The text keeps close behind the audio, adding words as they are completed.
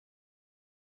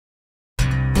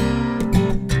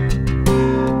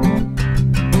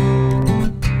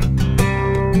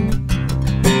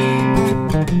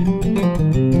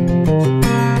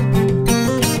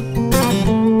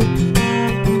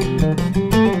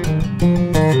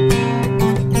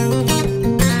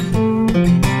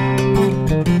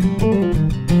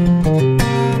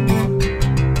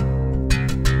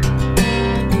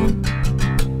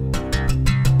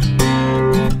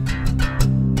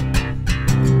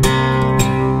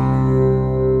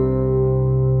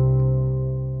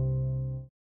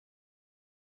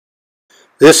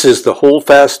This is the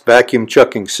Holdfast vacuum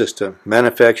chucking system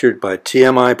manufactured by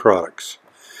TMI Products.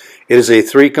 It is a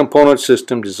 3-component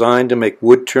system designed to make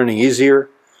wood turning easier,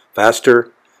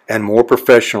 faster, and more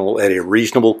professional at a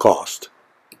reasonable cost.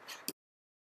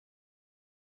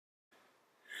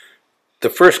 The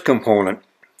first component,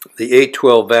 the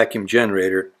 812 vacuum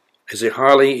generator, is a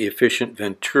highly efficient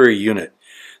Venturi unit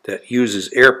that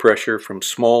uses air pressure from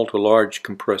small to large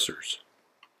compressors.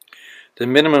 The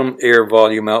minimum air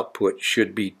volume output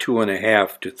should be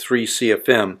 2.5 to 3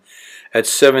 CFM at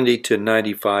 70 to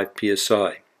 95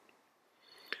 psi.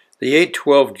 The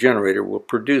 812 generator will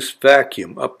produce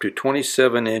vacuum up to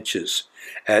 27 inches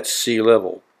at sea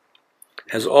level.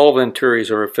 As all Venturis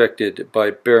are affected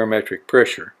by barometric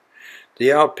pressure,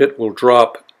 the output will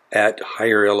drop at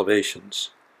higher elevations.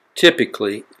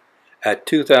 Typically, at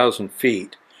 2,000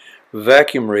 feet,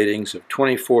 vacuum ratings of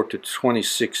 24 to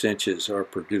 26 inches are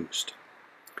produced.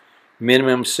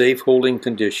 Minimum safe holding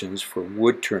conditions for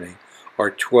wood turning are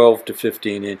 12 to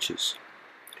 15 inches.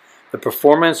 The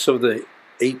performance of the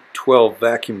 812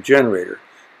 vacuum generator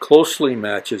closely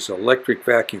matches electric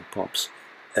vacuum pumps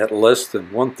at less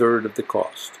than 1/3 of the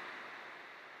cost.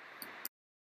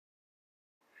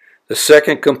 The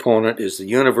second component is the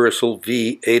universal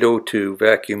V802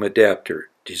 vacuum adapter,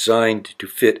 designed to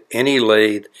fit any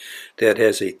lathe that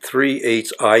has a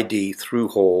 3/8 ID through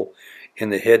hole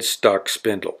in the headstock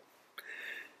spindle.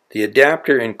 The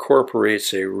adapter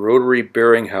incorporates a rotary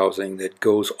bearing housing that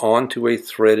goes onto a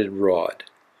threaded rod.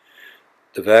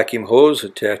 The vacuum hose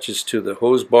attaches to the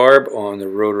hose barb on the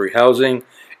rotary housing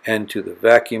and to the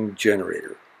vacuum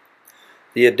generator.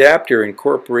 The adapter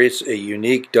incorporates a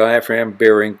unique diaphragm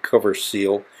bearing cover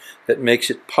seal that makes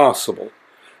it possible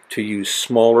to use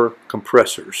smaller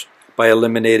compressors by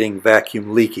eliminating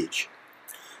vacuum leakage.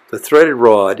 The threaded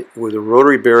rod with the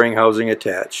rotary bearing housing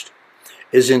attached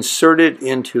is inserted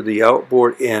into the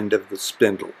outboard end of the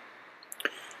spindle.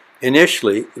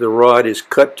 Initially, the rod is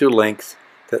cut to length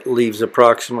that leaves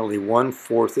approximately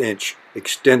 1/4 inch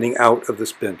extending out of the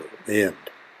spindle end.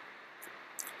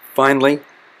 Finally,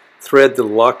 thread the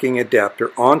locking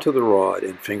adapter onto the rod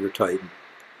and finger tighten.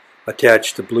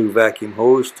 Attach the blue vacuum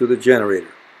hose to the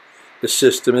generator. The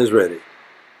system is ready.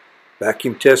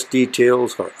 Vacuum test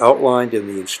details are outlined in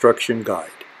the instruction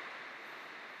guide.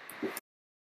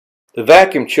 The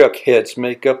vacuum chuck heads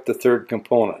make up the third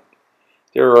component.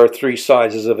 There are 3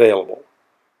 sizes available: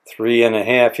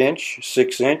 3.5 inch,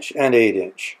 6 inch, and 8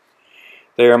 inch.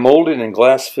 They are molded in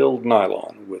glass-filled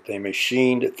nylon with a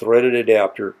machined threaded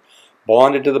adapter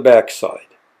bonded to the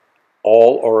backside.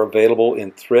 All are available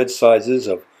in thread sizes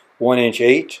of 1 inch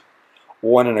 8,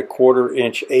 1.25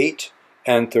 inch 8,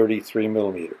 and 33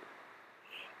 millimeter.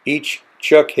 Each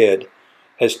chuck head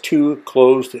has 2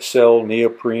 closed-cell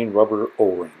neoprene rubber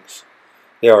O-rings.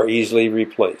 They are easily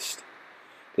replaced.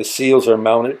 The seals are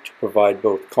mounted to provide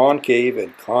both concave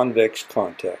and convex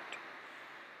contact.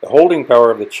 The holding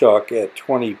power of the chuck at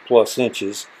 20+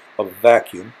 inches of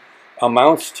vacuum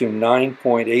amounts to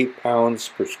 9.8 pounds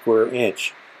per square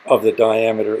inch of the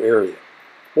diameter area,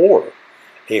 or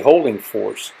a holding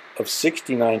force of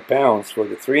 69 pounds for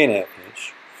the 3.5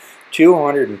 inch,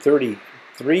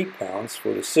 233 pounds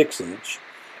for the 6 inch,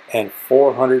 and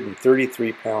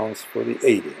 433 pounds for the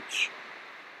 8 inch.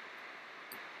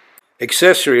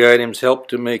 Accessory items help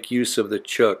to make use of the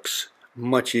chucks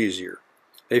much easier.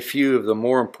 A few of the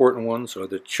more important ones are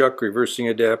the chuck reversing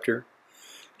adapter,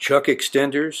 chuck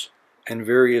extenders, and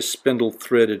various spindle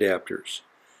thread adapters.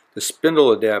 The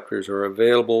spindle adapters are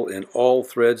available in all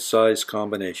thread size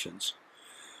combinations,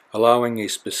 allowing a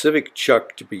specific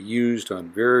chuck to be used on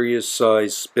various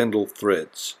size spindle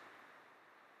threads.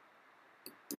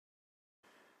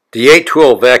 The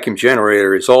 812 vacuum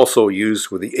generator is also used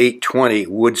with the 820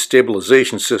 wood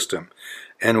stabilization system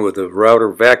and with the router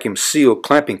vacuum seal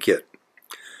clamping kit.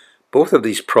 Both of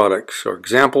these products are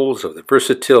examples of the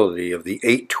versatility of the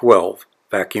 812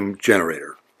 vacuum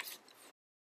generator.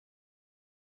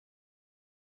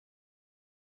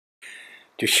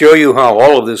 To show you how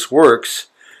all of this works,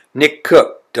 Nick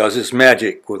Cook does his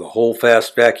magic with a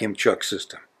Holdfast vacuum chuck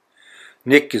system.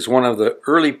 Nick is one of the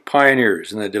early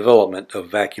pioneers in the development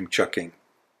of vacuum chucking.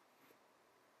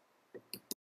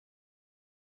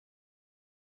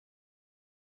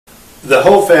 The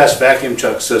Holdfast vacuum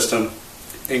chuck system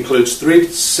includes 3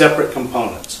 separate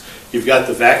components. You've got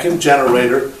the vacuum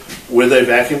generator with a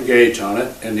vacuum gauge on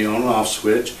it and the on and off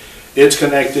switch. It's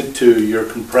connected to your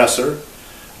compressor,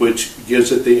 which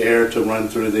gives it the air to run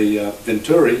through the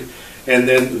Venturi, and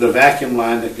then the vacuum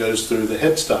line that goes through the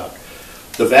headstock.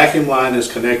 The vacuum line is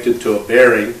connected to a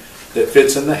bearing that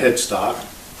fits in the headstock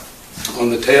on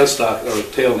the tailstock or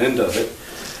tail end of it,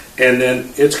 and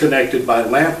then it's connected by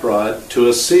lamp rod to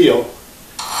a seal,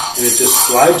 and it just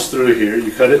slides through here.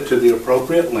 You cut it to the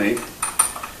appropriate length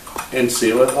and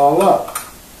seal it all up.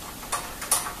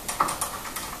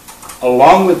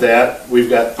 Along with that, we've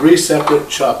got 3 separate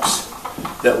chucks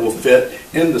that will fit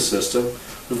in the system.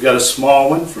 We've got a small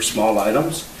one for small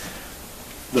items,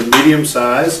 the medium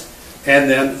size, and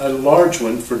then a large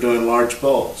one for doing large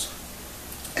bowls.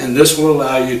 And this will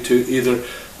allow you to either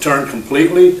turn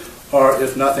completely, or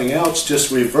if nothing else,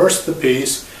 just reverse the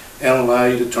piece and allow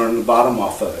you to turn the bottom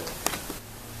off of it.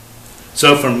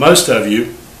 So for most of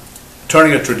you,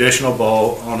 turning a traditional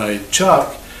bowl on a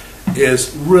chuck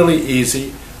is really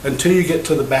easy until you get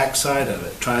to the back side of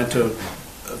it, trying to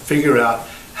figure out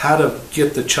how to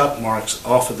get the chuck marks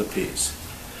off of the piece.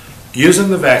 Using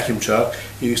the vacuum chuck,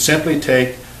 you simply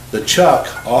take the chuck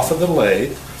off of the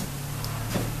lathe,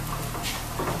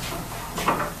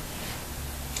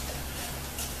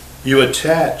 you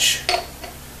attach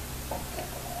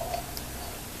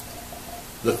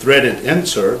the threaded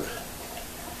insert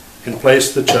and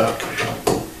place the chuck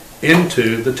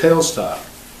into the tailstock.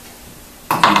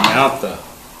 You mount the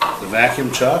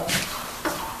vacuum chuck,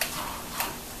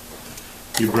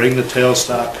 you bring the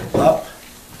tailstock up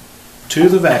to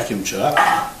the vacuum chuck,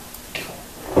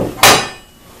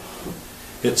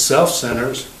 it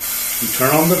self-centers, you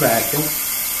turn on the vacuum,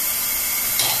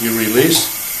 you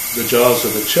release the jaws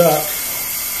of the chuck,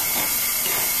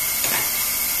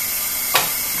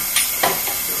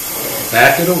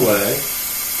 back it away,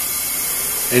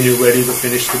 and you're ready to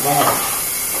finish the bottom.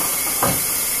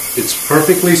 It's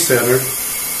perfectly centered,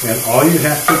 and all you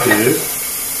have to do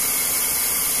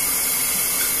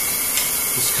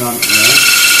is come in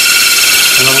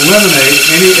and eliminate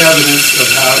any evidence of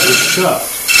how it was chucked.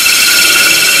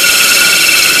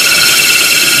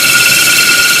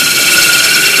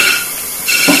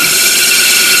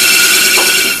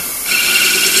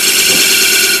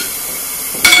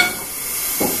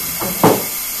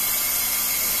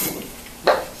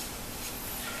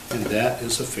 And that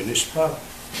is a finished product.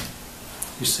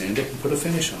 You sand it and put a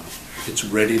finish on it. It's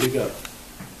ready to go.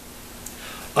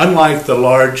 Unlike the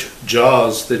large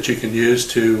jaws that you can use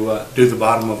to do the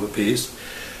bottom of a piece,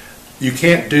 you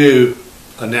can't do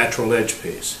a natural edge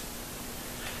piece.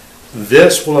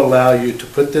 This will allow you to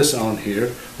put this on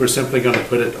here. We're simply going to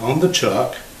put it on the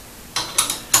chuck.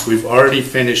 We've already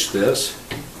finished this,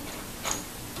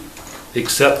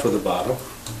 except for the bottom.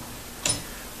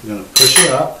 We're going to push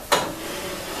it up.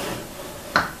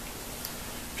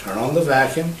 Turn on the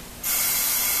vacuum,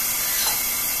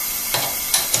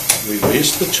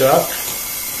 release the chuck.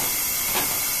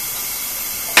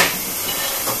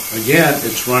 Again,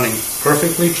 it's running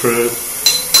perfectly true,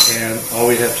 and all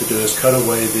we have to do is cut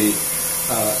away the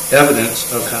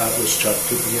evidence of how it was chucked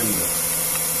to begin with.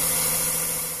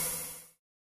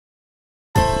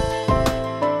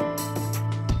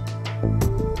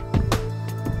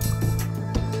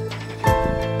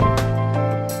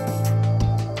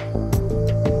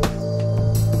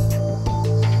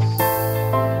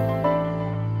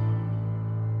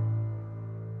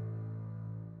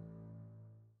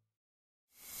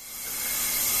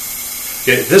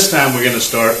 Okay, this time we're going to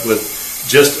start with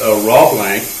just a raw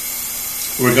blank.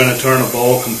 We're going to turn a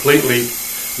bowl completely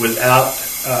without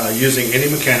using any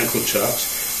mechanical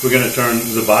chucks. We're going to turn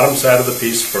the bottom side of the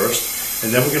piece first,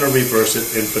 and then we're going to reverse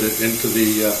it and put it into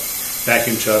the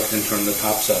vacuum chuck and turn the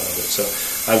top side of it. So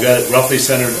I've got it roughly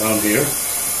centered on here.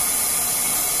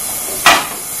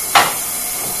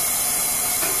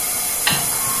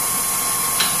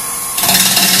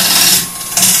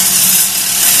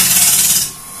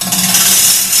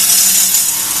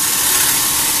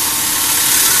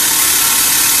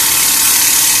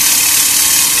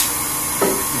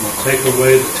 Take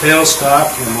away the tailstock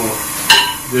and we'll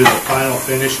do the final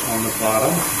finish on the bottom.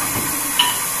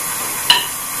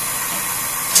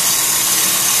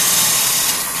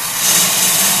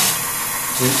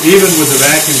 And even with the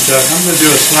vacuum chuck, I'm going to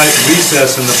do a slight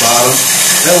recess in the bottom.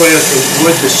 That way if the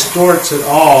wood distorts at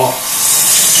all,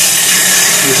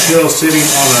 you're still sitting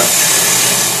on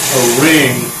a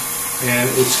ring, and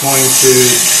it's going to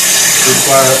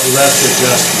require less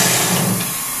adjustment.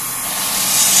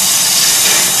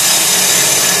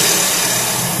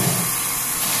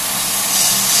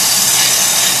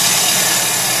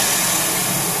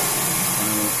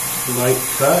 Light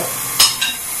cut.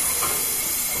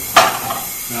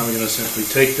 Now we're going to simply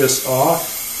take this off,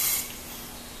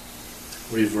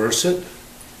 reverse it,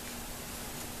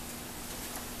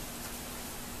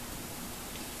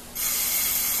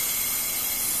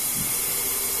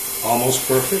 almost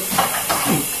perfect.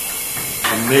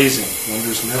 Amazing.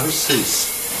 Wonders never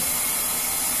cease.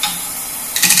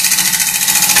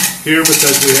 Here,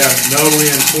 because we have no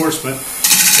reinforcement,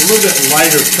 a little bit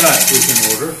lighter cut we can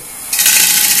order.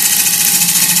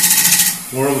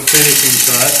 More of a finishing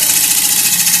cut.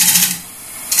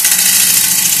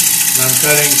 And I'm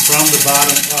cutting from the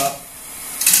bottom up,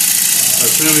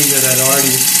 assuming that I'd already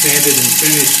sanded and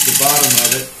finished the bottom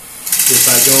of it. If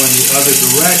I go in the other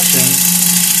direction,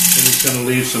 then it's going to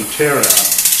leave some tear out.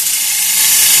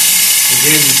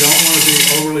 Again, you don't want to be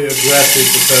overly aggressive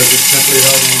because it's simply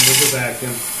held on with the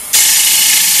vacuum.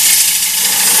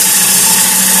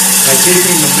 By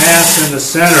keeping the mass in the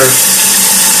center,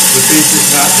 the piece is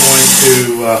not going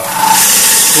to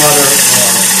flutter or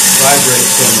vibrate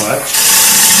so much.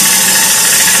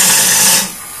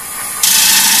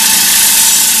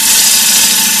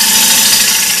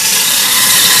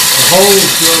 The hole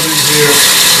is drilled in here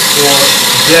for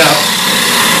depth.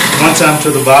 Once I'm to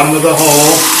the bottom of the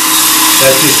hole,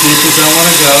 that's as deep as I want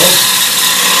to go.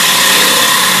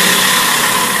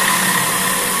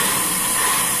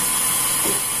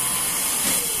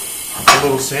 A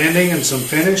little sanding and some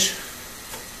finish,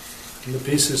 and the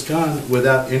piece is done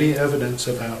without any evidence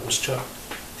of how it was chucked.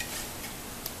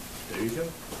 There you go.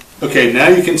 Okay, now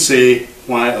you can see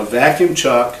why a vacuum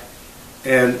chuck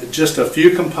and just a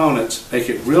few components make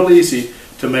it real easy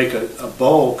to make a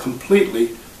bowl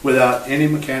completely without any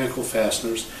mechanical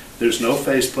fasteners. There's no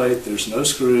faceplate, there's no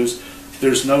screws,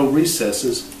 there's no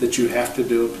recesses that you have to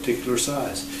do a particular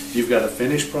size. You've got a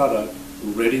finished product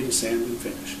ready to sand and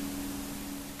finish.